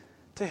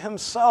to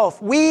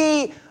Himself.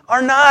 We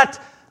are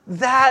not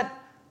that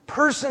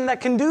person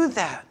that can do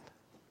that.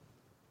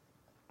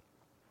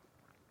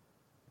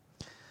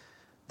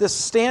 This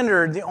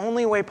standard, the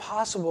only way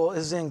possible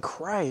is in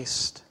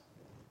Christ.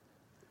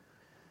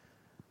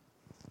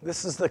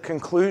 This is the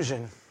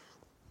conclusion.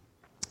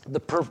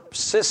 The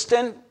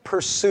persistent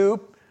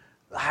pursuit.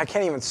 I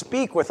can't even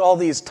speak with all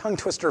these tongue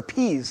twister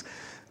P's.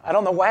 I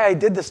don't know why I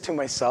did this to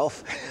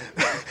myself.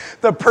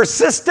 The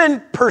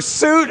persistent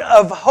pursuit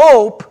of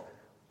hope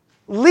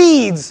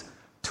leads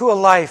to a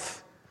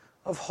life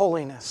of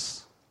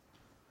holiness.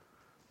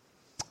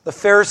 The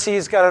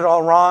Pharisees got it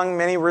all wrong.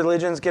 Many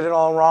religions get it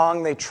all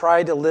wrong. They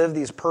try to live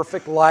these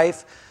perfect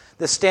life,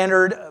 the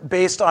standard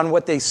based on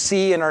what they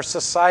see in our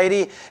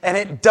society, and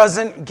it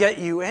doesn't get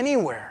you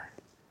anywhere.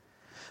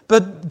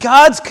 But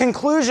God's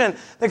conclusion,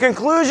 the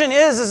conclusion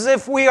is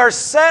if we are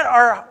set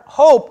our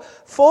hope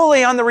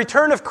fully on the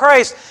return of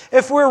Christ,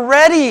 if we're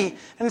ready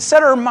and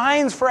set our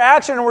minds for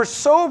action, and we're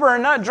sober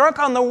and not drunk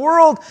on the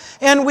world,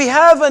 and we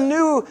have a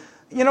new,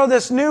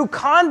 this new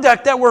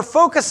conduct that we're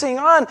focusing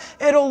on,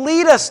 it'll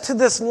lead us to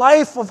this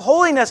life of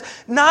holiness,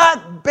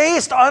 not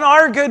based on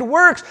our good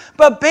works,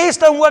 but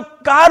based on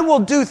what God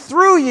will do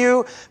through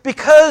you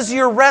because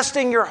you're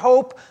resting your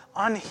hope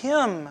on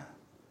Him.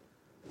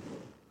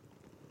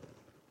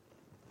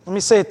 Let me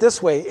say it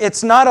this way.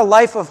 It's not a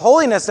life of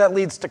holiness that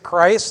leads to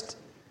Christ.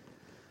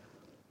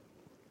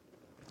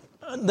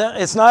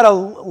 It's not a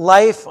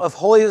life of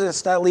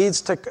holiness that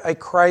leads to a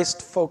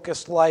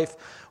Christ-focused life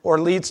or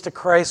leads to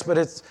Christ, but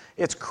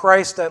it's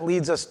Christ that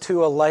leads us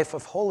to a life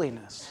of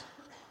holiness.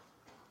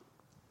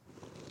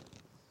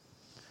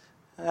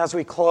 And as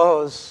we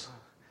close,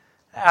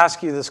 I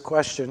ask you this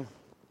question.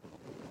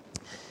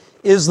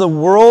 Is the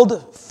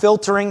world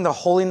filtering the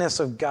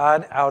holiness of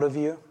God out of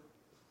you?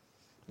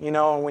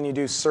 When you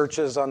do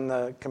searches on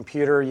the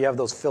computer, you have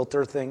those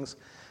filter things,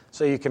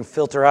 so you can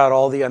filter out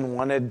all the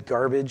unwanted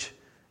garbage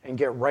and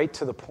get right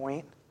to the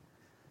point.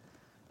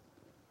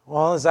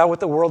 Well, is that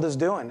what the world is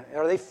doing?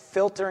 Are they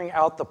filtering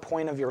out the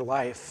point of your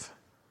life?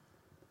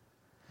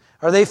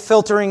 Are they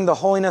filtering the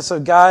holiness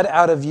of God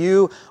out of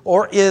you,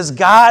 or is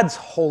God's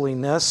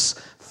holiness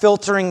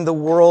filtering the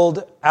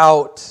world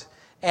out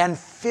and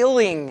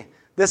filling?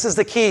 This is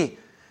the key.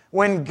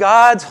 When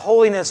God's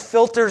holiness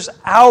filters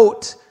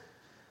out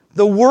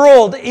the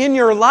world in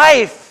your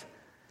life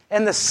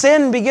and the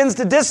sin begins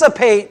to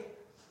dissipate,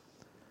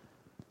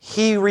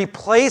 He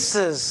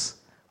replaces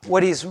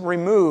what He's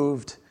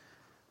removed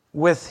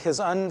with His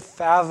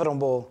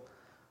unfathomable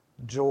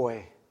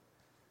joy,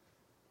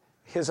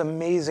 His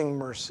amazing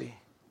mercy,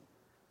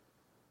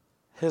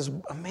 His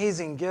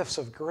amazing gifts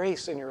of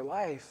grace in your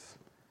life.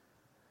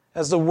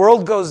 As the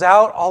world goes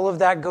out, all of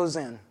that goes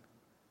in.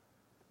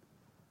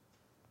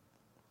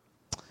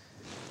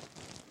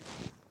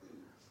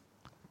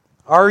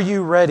 Are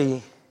you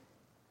ready?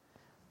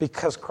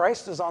 Because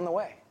Christ is on the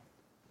way.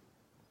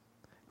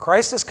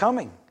 Christ is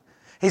coming.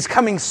 He's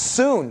coming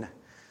soon,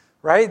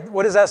 right?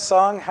 What is that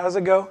song? How does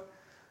it go?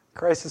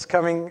 Christ is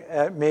coming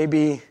at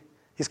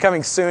He's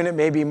coming soon. It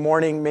may be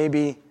morning,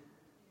 maybe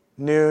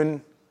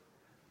noon.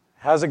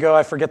 How's it go?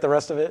 I forget the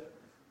rest of it.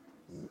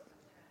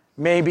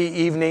 maybe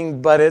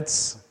evening, but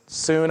it's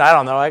soon. I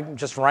don't know. I'm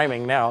just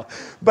rhyming now.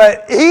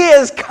 But he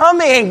is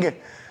coming.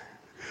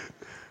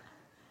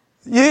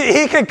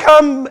 He could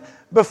come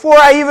before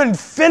I even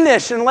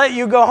finish and let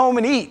you go home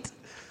and eat.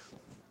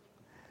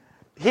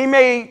 He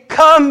may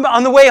come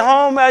on the way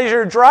home as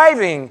you're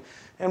driving.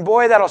 And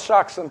boy, that'll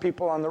shock some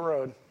people on the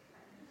road.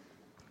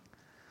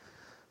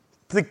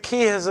 The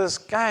key is this,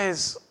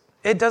 guys,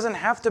 it doesn't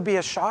have to be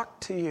a shock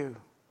to you.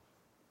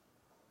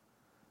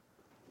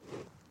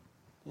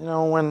 You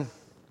know,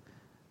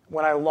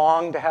 when I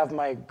long to have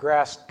my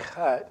grass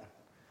cut,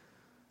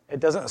 it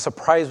doesn't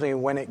surprise me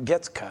when it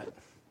gets cut.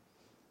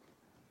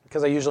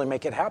 Because I usually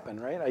make it happen,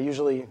 right? I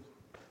usually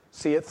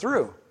see it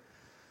through.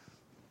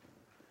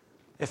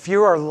 If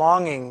you are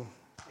longing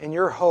and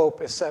your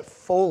hope is set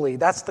fully,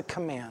 that's the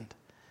command.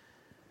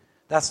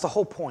 That's the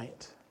whole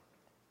point.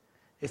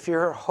 If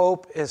your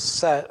hope is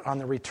set on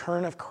the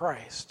return of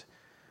Christ,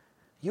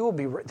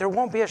 there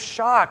won't be a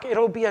shock.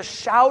 It'll be a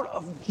shout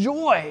of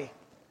joy.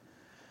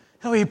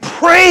 It'll be,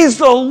 praise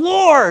the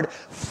Lord,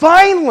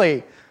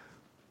 finally.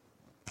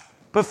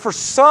 But for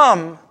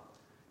some,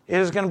 it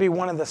is going to be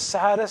one of the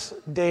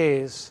saddest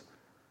days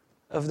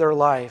of their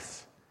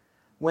life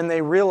when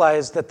they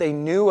realize that they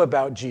knew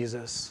about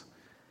Jesus,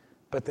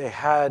 but they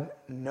had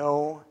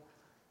no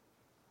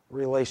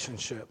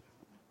relationship.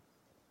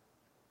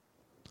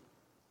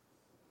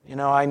 You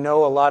know, I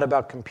know a lot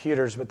about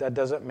computers, but that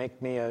doesn't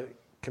make me a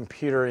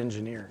computer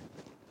engineer.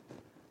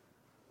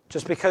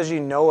 Just because you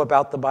know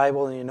about the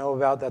Bible and you know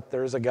about that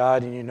there is a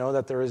God and you know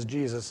that there is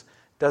Jesus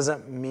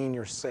doesn't mean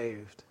you're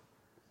saved.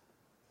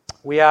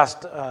 We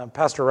asked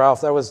Pastor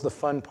Ralph, that was the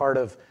fun part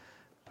of,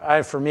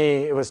 for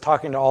me, it was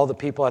talking to all the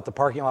people at the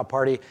parking lot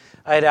party.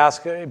 I had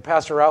asked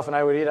Pastor Ralph and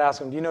I would ask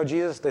them, do you know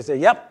Jesus? They say,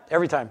 yep,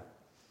 every time.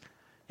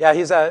 Yeah,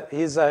 he's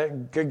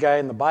a good guy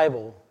in the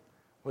Bible,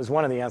 was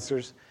one of the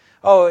answers.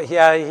 Oh,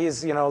 yeah,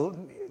 he's,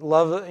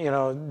 love,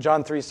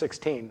 John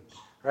 3:16,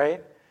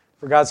 right?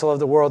 For God so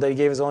loved the world that he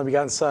gave his only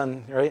begotten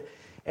son, right?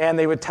 And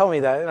they would tell me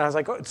that. And I was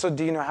like, oh, so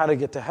do you know how to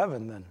get to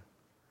heaven then?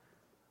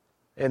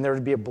 And there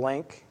would be a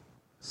blank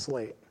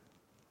slate.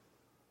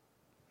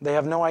 They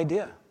have no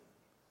idea.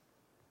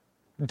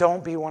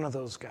 Don't be one of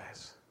those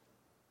guys.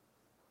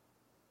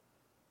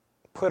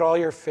 Put all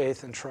your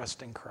faith and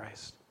trust in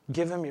Christ.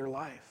 Give him your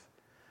life.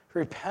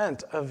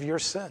 Repent of your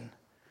sin.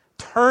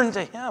 Turn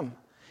to him.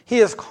 He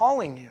is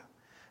calling you.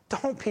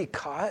 Don't be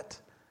caught.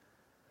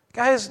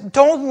 Guys,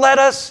 don't let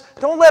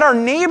our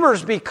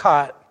neighbors be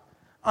caught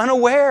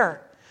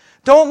unaware.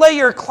 Don't let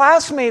your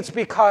classmates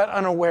be caught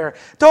unaware.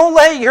 Don't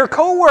let your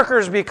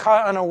coworkers be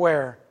caught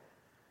unaware.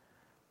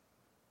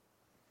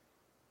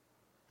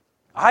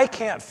 I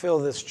can't fill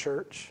this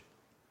church.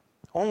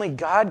 Only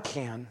God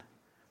can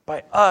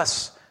by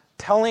us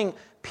telling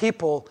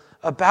people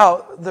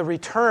about the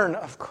return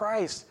of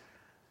Christ.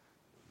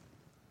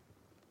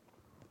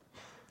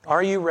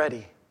 Are you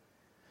ready?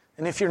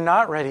 And if you're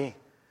not ready,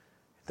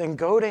 then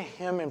go to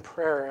him in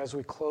prayer as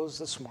we close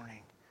this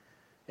morning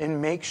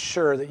and make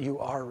sure that you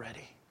are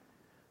ready.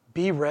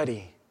 Be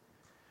ready.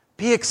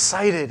 Be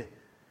excited.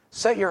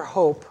 Set your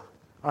hope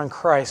on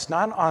Christ,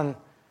 not on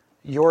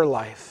your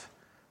life,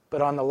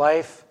 but on the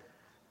life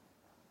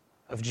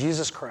of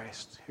Jesus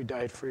Christ who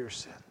died for your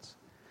sins.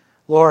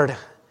 Lord,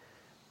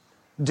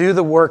 do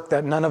the work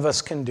that none of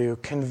us can do.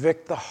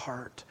 Convict the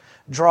heart.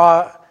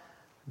 Draw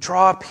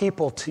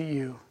people to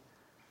you.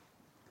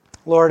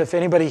 Lord, if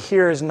anybody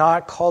here is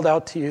not called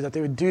out to you, that they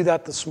would do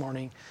that this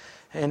morning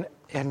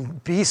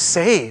and be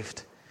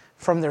saved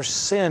from their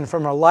sin,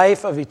 from a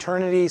life of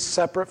eternity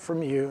separate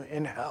from you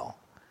in hell,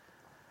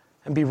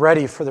 and be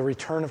ready for the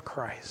return of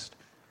Christ.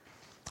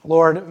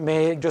 Lord,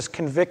 may it just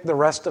convict the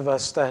rest of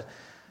us that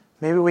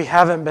maybe we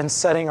haven't been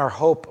setting our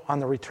hope on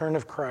the return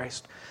of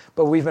Christ,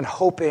 but we've been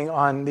hoping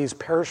on these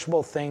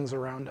perishable things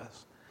around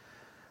us.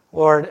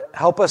 Lord,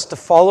 help us to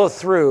follow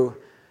through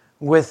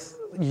with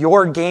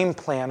your game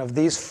plan of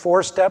these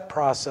 4-step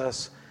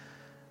process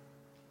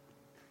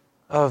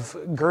of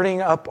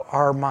girding up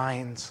our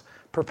minds,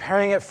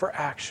 preparing it for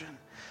action,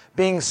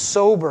 being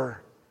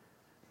sober,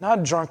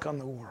 not drunk on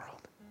the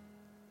world.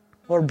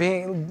 Lord,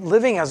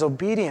 living as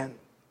obedient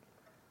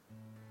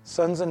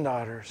sons and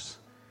daughters,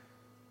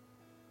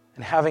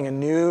 and having a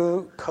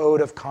new code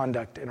of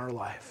conduct in our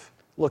life,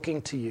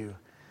 looking to you,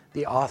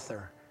 the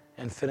author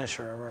and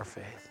finisher of our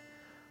faith.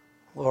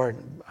 Lord,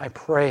 I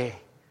pray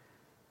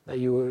that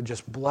you would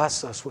just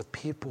bless us with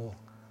people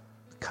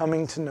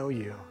coming to know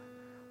you.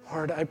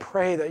 Lord, I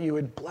pray that you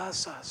would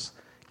bless us.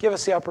 Give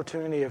us the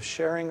opportunity of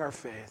sharing our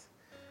faith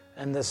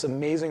and this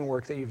amazing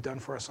work that you've done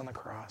for us on the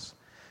cross.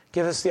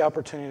 Give us the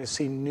opportunity to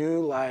see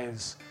new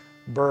lives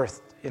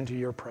birthed into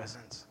your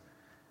presence.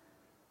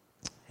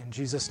 In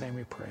Jesus' name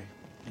we pray.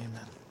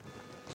 Amen.